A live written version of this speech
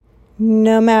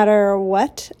No matter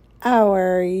what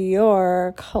hour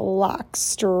your clock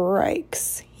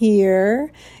strikes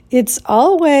here, it's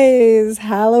always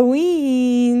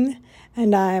Halloween,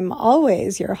 and I'm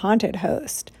always your haunted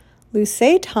host, Luce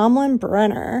Tomlin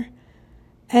Brenner.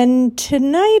 And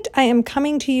tonight I am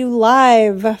coming to you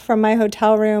live from my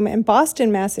hotel room in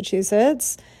Boston,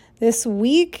 Massachusetts. This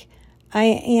week I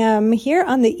am here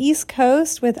on the East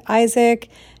Coast with Isaac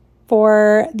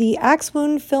for the Axe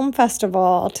Wound Film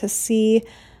Festival to see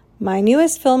my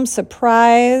newest film,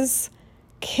 Surprise,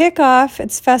 kick off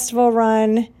its festival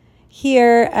run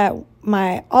here at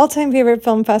my all-time favorite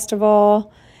film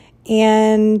festival.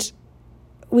 And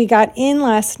we got in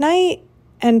last night,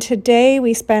 and today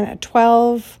we spent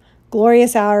 12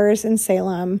 glorious hours in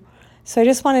Salem. So I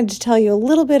just wanted to tell you a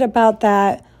little bit about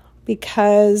that,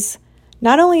 because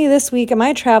not only this week am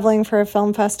I traveling for a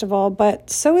film festival,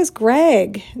 but so is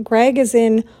Greg. Greg is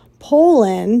in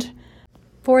Poland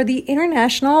for the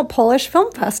International Polish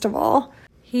Film Festival.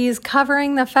 He's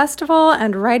covering the festival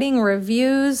and writing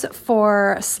reviews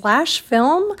for Slash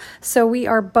Film. So we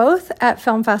are both at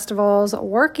film festivals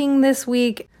working this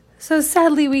week. So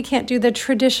sadly, we can't do the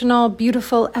traditional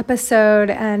beautiful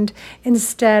episode, and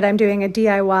instead I'm doing a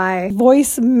DIY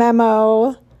voice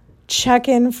memo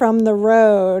check-in from the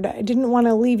road. I didn't want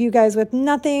to leave you guys with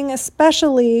nothing,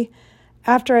 especially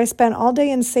after I spent all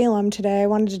day in Salem today. I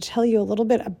wanted to tell you a little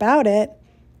bit about it.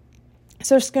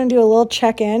 So I'm just going to do a little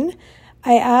check-in.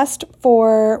 I asked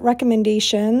for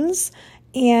recommendations,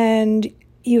 and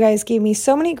you guys gave me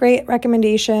so many great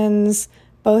recommendations,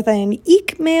 both in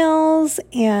emails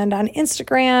and on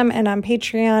Instagram and on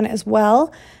Patreon as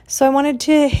well. So I wanted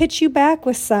to hit you back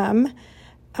with some.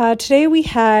 Today we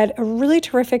had a really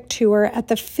terrific tour at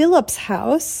the Phillips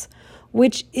House,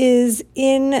 which is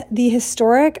in the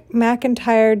historic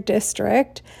McIntyre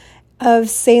district of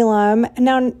Salem.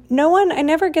 Now, I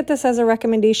never get this as a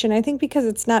recommendation, I think because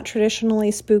it's not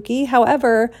traditionally spooky.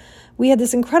 However, we had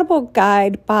this incredible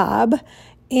guide, Bob,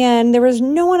 and there was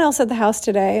no one else at the house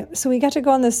today. So we got to go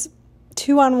on this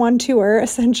 2-on-1 tour,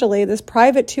 essentially, this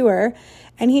private tour.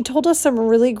 And he told us some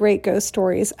really great ghost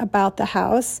stories about the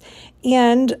house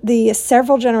and the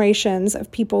several generations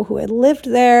of people who had lived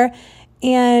there.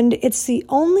 And it's the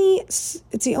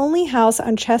only house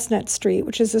on Chestnut Street,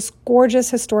 which is this gorgeous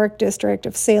historic district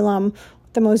of Salem,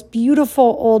 the most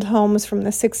beautiful old homes from the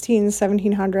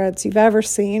 1700s you've ever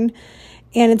seen.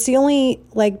 And it's the only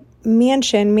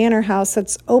manor house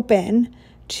that's open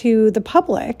to the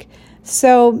public.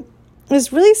 So it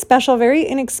was really special, very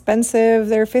inexpensive.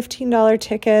 They're $15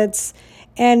 tickets,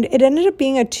 and it ended up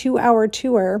being a 2-hour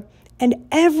tour, and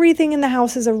everything in the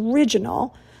house is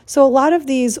original. So a lot of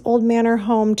these old manor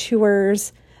home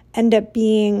tours end up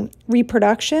being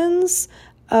reproductions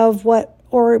of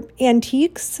or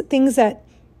antiques, things that,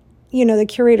 the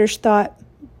curators thought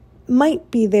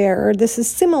might be there, or this is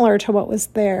similar to what was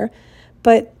there.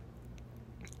 But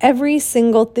every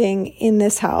single thing in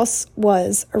this house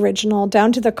was original,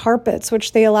 down to the carpets,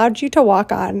 which they allowed you to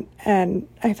walk on, and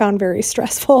I found very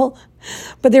stressful.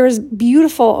 But there was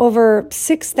beautiful, over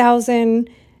 6,000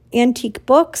 antique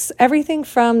books, everything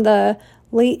from the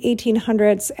late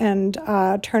 1800s and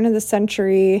turn of the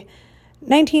century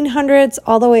 1900s,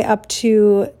 all the way up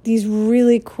to these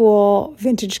really cool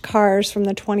vintage cars from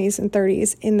the 20s and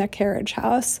 30s in the carriage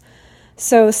house.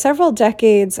 So several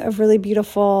decades of really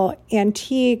beautiful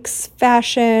antiques,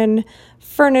 fashion,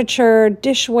 furniture,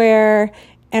 dishware,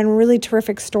 and really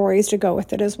terrific stories to go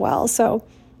with it as well. So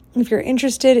if you're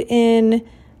interested in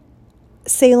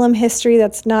Salem history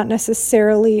that's not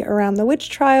necessarily around the witch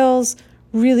trials,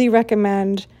 really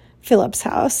recommend Phillips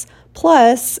House.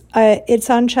 Plus,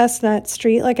 it's on Chestnut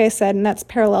Street, like I said, and that's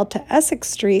parallel to Essex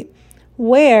Street,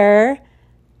 where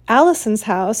Allison's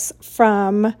house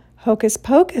from Hocus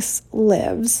Pocus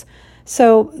lives.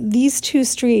 So these two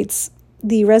streets,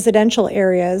 the residential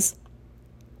areas,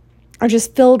 are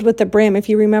just filled with the brim. If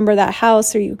you remember that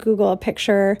house, or you Google a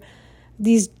picture,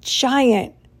 these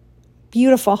giant,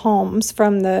 beautiful homes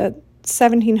from the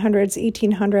 1700s,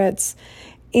 1800s.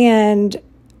 And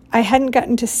I hadn't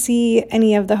gotten to see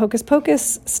any of the Hocus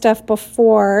Pocus stuff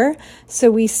before.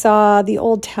 So we saw the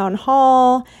old town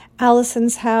hall,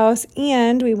 Allison's house,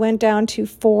 and we went down to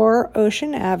 4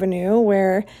 Ocean Avenue,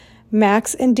 where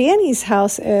Max and Danny's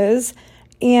house is.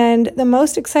 And the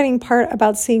most exciting part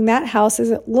about seeing that house is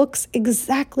it looks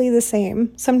exactly the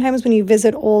same. Sometimes when you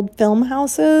visit old film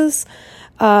houses,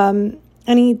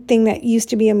 anything that used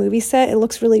to be a movie set, it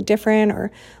looks really different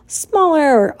or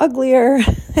smaller or uglier.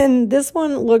 And this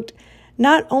one looked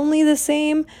not only the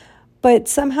same, but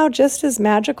somehow just as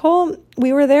magical.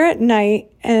 We were there at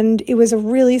night, and it was a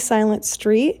really silent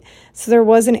street, so there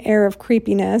was an air of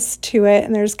creepiness to it,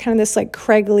 and there's kind of this like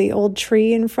craggly old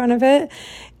tree in front of it,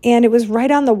 and it was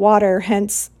right on the water,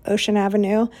 hence Ocean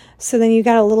Avenue. So then you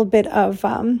got a little bit of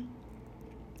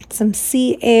some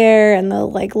sea air and the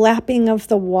like lapping of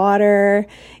the water,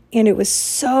 and it was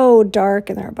so dark,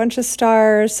 and there were a bunch of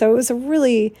stars. So it was a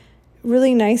really,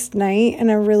 really nice night and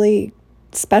a really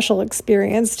special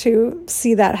experience to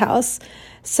see that house.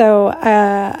 So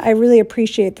I really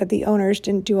appreciate that the owners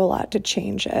didn't do a lot to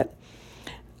change it.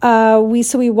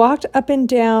 We walked up and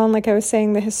down, like I was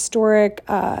saying, the historic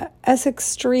Essex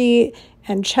Street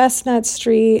and Chestnut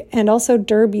Street, and also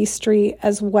Derby Street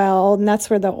as well. And that's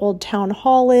where the old town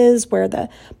hall is, where the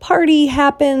party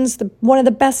happens, one of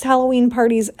the best Halloween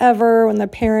parties ever, when the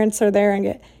parents are there and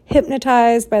get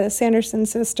hypnotized by the Sanderson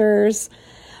sisters.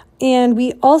 And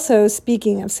we also,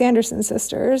 speaking of Sanderson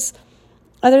sisters,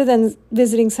 other than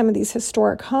visiting some of these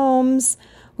historic homes,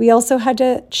 we also had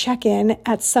to check in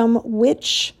at some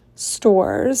witch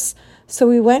stores. So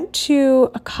we went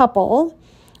to a couple.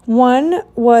 One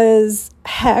was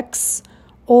Hex,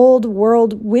 Old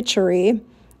World Witchery.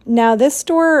 Now, this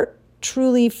store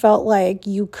truly felt like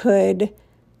you could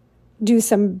do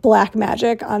some black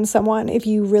magic on someone if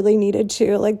you really needed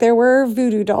to. Like, there were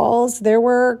voodoo dolls, there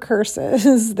were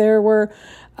curses, there were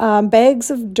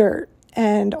bags of dirt,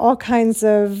 and all kinds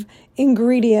of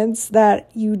ingredients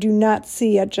that you do not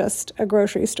see at just a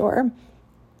grocery store.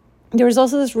 There was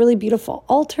also this really beautiful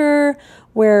altar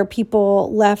where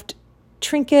people left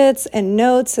trinkets and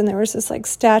notes, and there was this like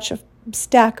stack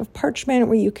of parchment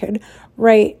where you could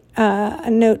write a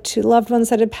note to loved ones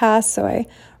that had passed. So I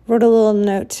wrote a little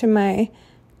note to my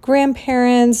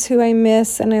grandparents, who I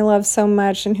miss and I love so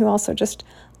much, and who also just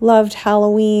loved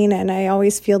Halloween, and I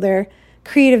always feel their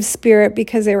creative spirit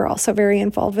because they were also very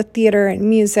involved with theater and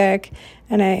music,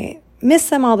 and I miss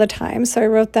them all the time. So I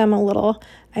wrote them a little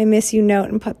I miss you note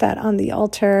and put that on the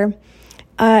altar.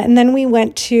 And then we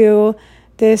went to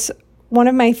one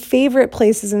of my favorite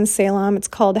places in Salem. It's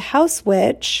called House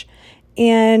Witch,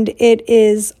 and it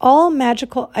is all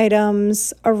magical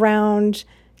items around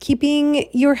keeping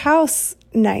your house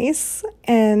nice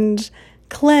and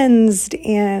cleansed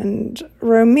and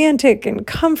romantic and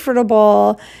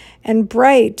comfortable and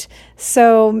bright.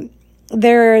 So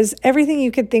there's everything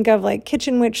you could think of, like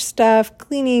kitchen witch stuff,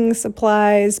 cleaning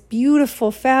supplies,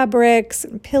 beautiful fabrics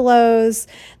and pillows.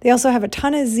 They also have a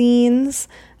ton of zines.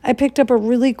 I picked up a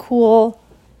really cool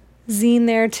zine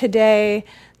there today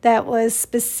that was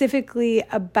specifically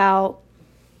about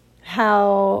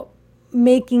how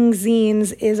making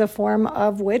zines is a form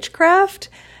of witchcraft,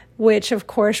 which of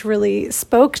course really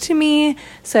spoke to me.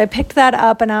 So I picked that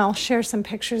up, and I'll share some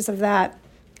pictures of that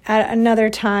at another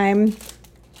time.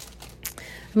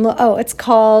 Oh, it's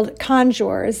called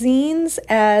Conjure, Zines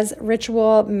as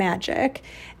Ritual Magic,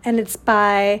 and it's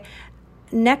by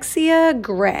Nexia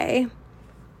Gray.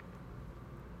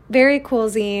 Very cool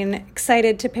zine.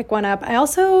 Excited to pick one up. I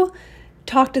also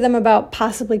talked to them about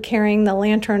possibly carrying the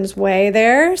Lantern's Way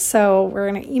there, so we're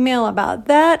going to email about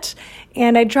that.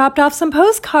 And I dropped off some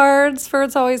postcards for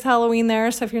It's Always Halloween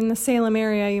there, so if you're in the Salem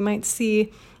area, you might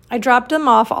see. I dropped them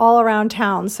off all around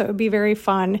town, so it would be very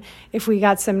fun if we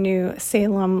got some new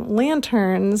Salem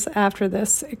lanterns after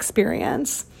this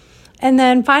experience. And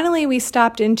then finally, we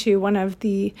stopped into one of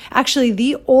the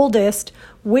oldest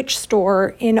witch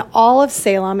store in all of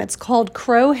Salem. It's called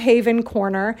Crow Haven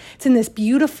Corner. It's in this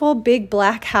beautiful big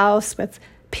black house with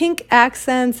pink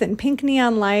accents and pink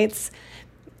neon lights.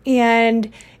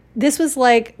 And this was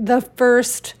like the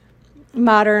first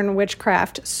modern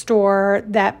witchcraft store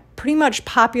that pretty much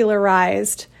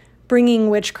popularized bringing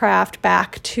witchcraft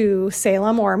back to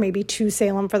Salem, or maybe to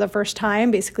Salem for the first time,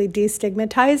 basically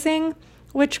destigmatizing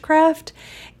witchcraft.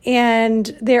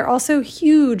 And they're also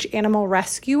huge animal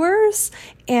rescuers,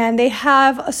 and they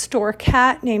have a store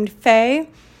cat named Faye,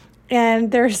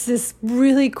 and there's this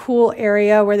really cool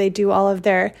area where they do all of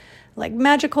their like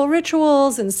magical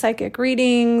rituals and psychic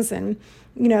readings and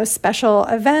special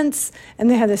events, and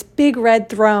they have this big red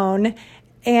throne,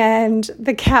 and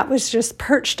the cat was just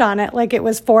perched on it like it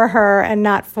was for her and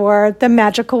not for the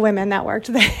magical women that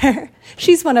worked there.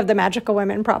 She's one of the magical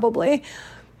women, probably.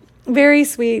 Very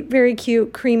sweet, very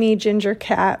cute, creamy ginger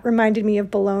cat. Reminded me of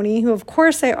Baloney, who of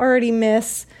course I already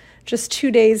miss, just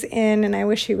 2 days in, and I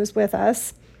wish he was with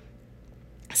us.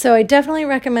 So I definitely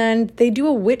recommend. They do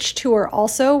a witch tour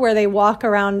also, where they walk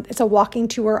around. It's a walking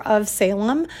tour of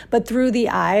Salem, but through the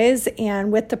eyes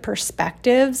and with the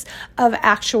perspectives of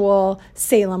actual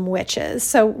Salem witches.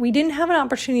 So we didn't have an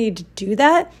opportunity to do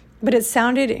that, but it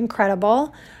sounded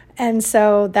incredible. And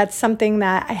so that's something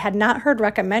that I had not heard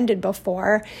recommended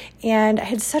before. And I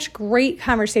had such great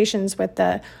conversations with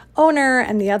the owner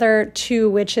and the other 2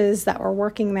 witches that were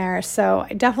working there. So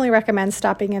I definitely recommend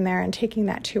stopping in there and taking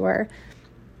that tour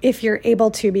if you're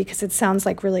able to, because it sounds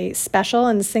like really special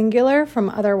and singular from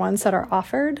other ones that are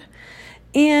offered.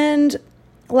 And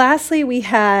lastly, we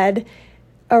had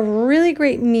a really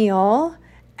great meal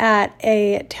at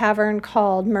a tavern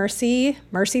called Mercy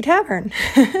Tavern.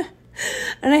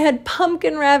 And I had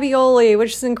pumpkin ravioli,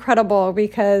 which is incredible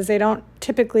because they don't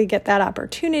typically get that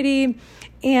opportunity.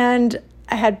 And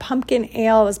I had pumpkin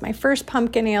ale. It was my first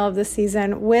pumpkin ale of the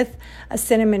season with a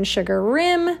cinnamon sugar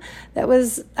rim.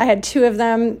 I had 2 of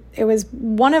them. It was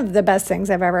one of the best things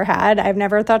I've ever had. I've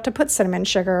never thought to put cinnamon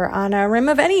sugar on a rim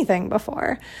of anything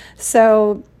before.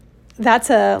 So that's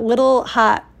a little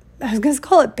hot, I was going to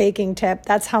call it baking tip.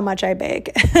 That's how much I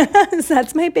bake. So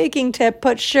that's my baking tip.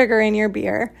 Put sugar in your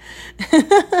beer.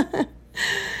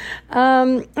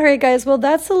 All right, guys. Well,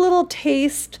 that's a little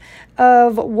taste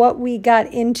of what we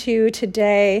got into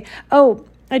today. Oh,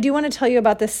 I do want to tell you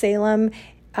about the Salem,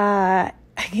 I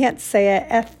can't say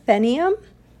it, Athenaeum?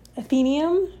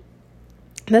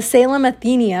 The Salem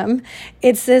Athenaeum.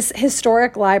 It's this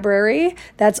historic library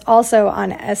that's also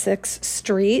on Essex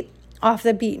Street, off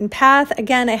the beaten path.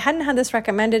 Again, I hadn't had this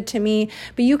recommended to me,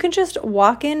 but you can just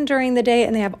walk in during the day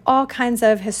and they have all kinds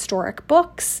of historic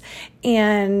books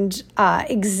and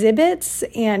exhibits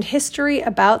and history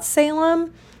about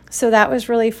Salem. So that was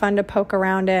really fun to poke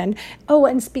around in. Oh,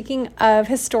 and speaking of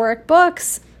historic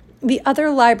books, the other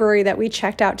library that we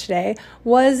checked out today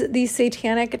was the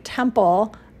Satanic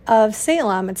Temple of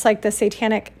Salem. It's like the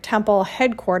Satanic Temple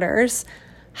headquarters.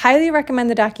 Highly recommend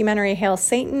the documentary Hail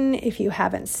Satan if you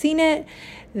haven't seen it.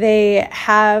 They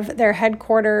have their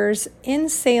headquarters in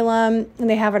Salem, and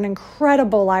they have an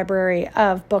incredible library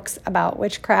of books about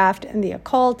witchcraft and the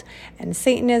occult and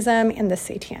Satanism and the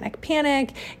Satanic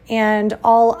Panic and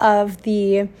all of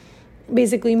the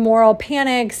basically moral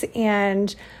panics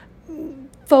and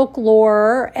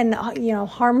folklore and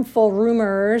harmful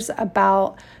rumors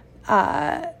about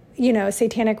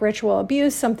satanic ritual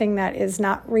abuse, something that is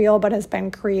not real but has been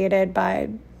created by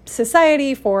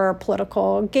society for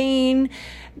political gain.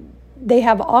 They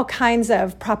have all kinds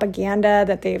of propaganda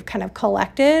that they've kind of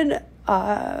collected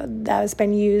that has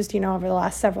been used, over the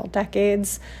last several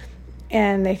decades.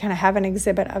 And they kind of have an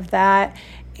exhibit of that.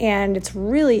 And it's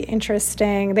really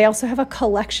interesting. They also have a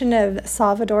collection of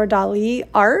Salvador Dali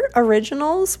art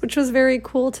originals, which was very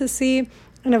cool to see.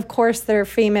 And of course, their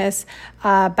famous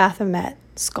Baphomet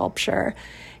sculpture.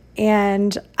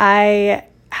 And I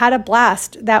had a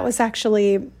blast. That was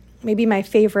actually maybe my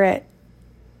favorite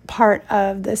part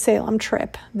of the Salem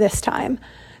trip this time.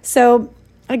 So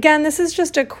again, this is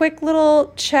just a quick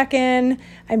little check-in.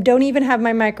 I don't even have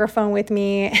my microphone with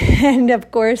me. And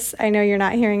of course, I know you're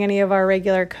not hearing any of our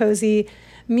regular cozy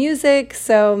music.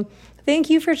 So thank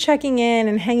you for checking in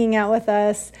and hanging out with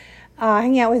us.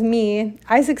 Hanging out with me.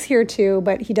 Isaac's here too,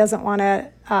 but he doesn't want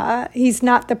to, he's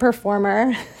not the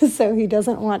performer, so he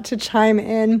doesn't want to chime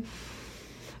in.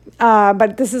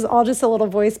 But this is all just a little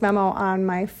voice memo on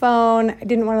my phone. I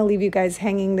didn't want to leave you guys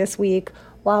hanging this week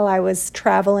while I was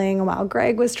traveling, while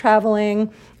Greg was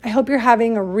traveling. I hope you're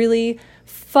having a really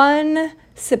fun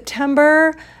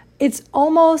September. It's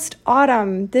almost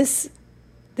autumn. This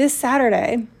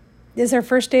Saturday is our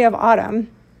first day of autumn.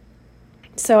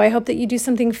 So I hope that you do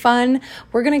something fun.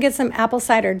 We're going to get some apple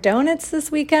cider donuts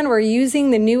this weekend. We're using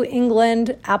the New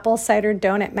England apple cider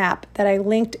donut map that I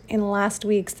linked in last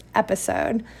week's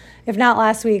episode. If not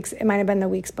last week's, it might have been the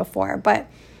weeks before. But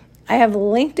I have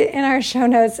linked it in our show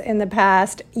notes in the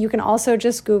past. You can also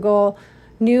just Google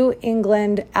New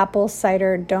England apple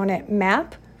cider donut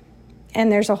map.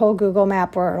 And there's a whole Google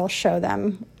map where it'll show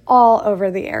them all over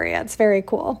the area. It's very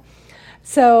cool.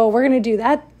 So we're going to do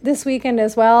that this weekend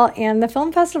as well. And the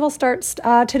film festival starts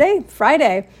today,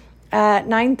 Friday, at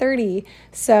 9:30.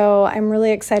 So I'm really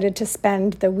excited to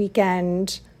spend the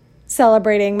weekend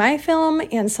celebrating my film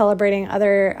and celebrating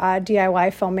other DIY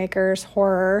filmmakers'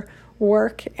 horror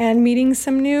work and meeting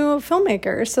some new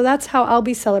filmmakers. So that's how I'll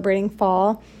be celebrating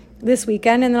fall this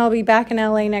weekend. And then I'll be back in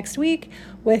LA next week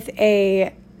with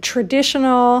a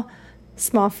traditional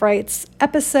Small Frights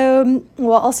episode.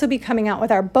 We'll also be coming out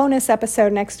with our bonus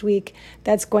episode next week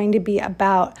that's going to be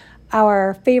about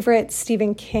our favorite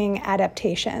Stephen King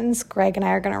adaptations. Greg and I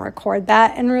are going to record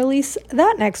that and release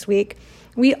that next week.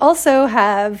 We also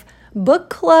have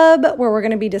book club where we're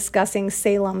going to be discussing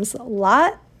Salem's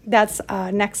Lot. That's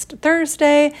next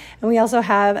Thursday. And we also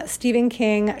have Stephen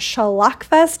King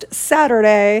Schlockfest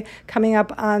Saturday coming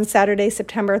up on Saturday,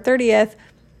 September 30th.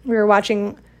 We were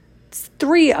watching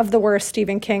three of the worst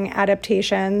Stephen King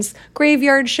adaptations: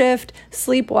 Graveyard Shift,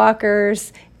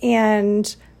 Sleepwalkers,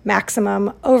 and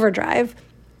Maximum Overdrive.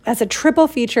 That's a triple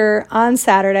feature on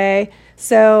Saturday.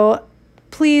 So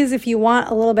please, if you want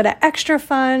a little bit of extra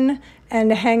fun and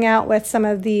to hang out with some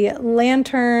of the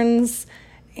lanterns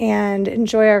and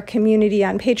enjoy our community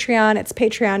on Patreon, it's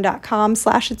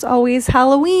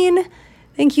patreon.com/itsalwayshalloween.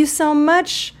 Thank you so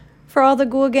much for all the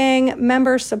Ghoul Gang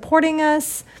members supporting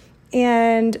us.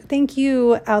 And thank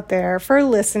you out there for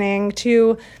listening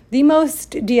to the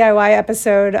most DIY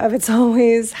episode of It's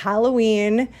Always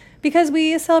Halloween, because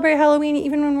we celebrate Halloween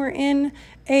even when we're in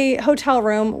a hotel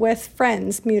room with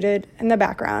friends muted in the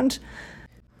background.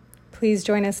 Please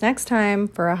join us next time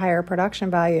for a higher production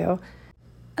value,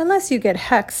 unless you get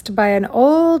hexed by an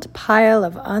old pile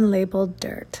of unlabeled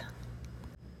dirt.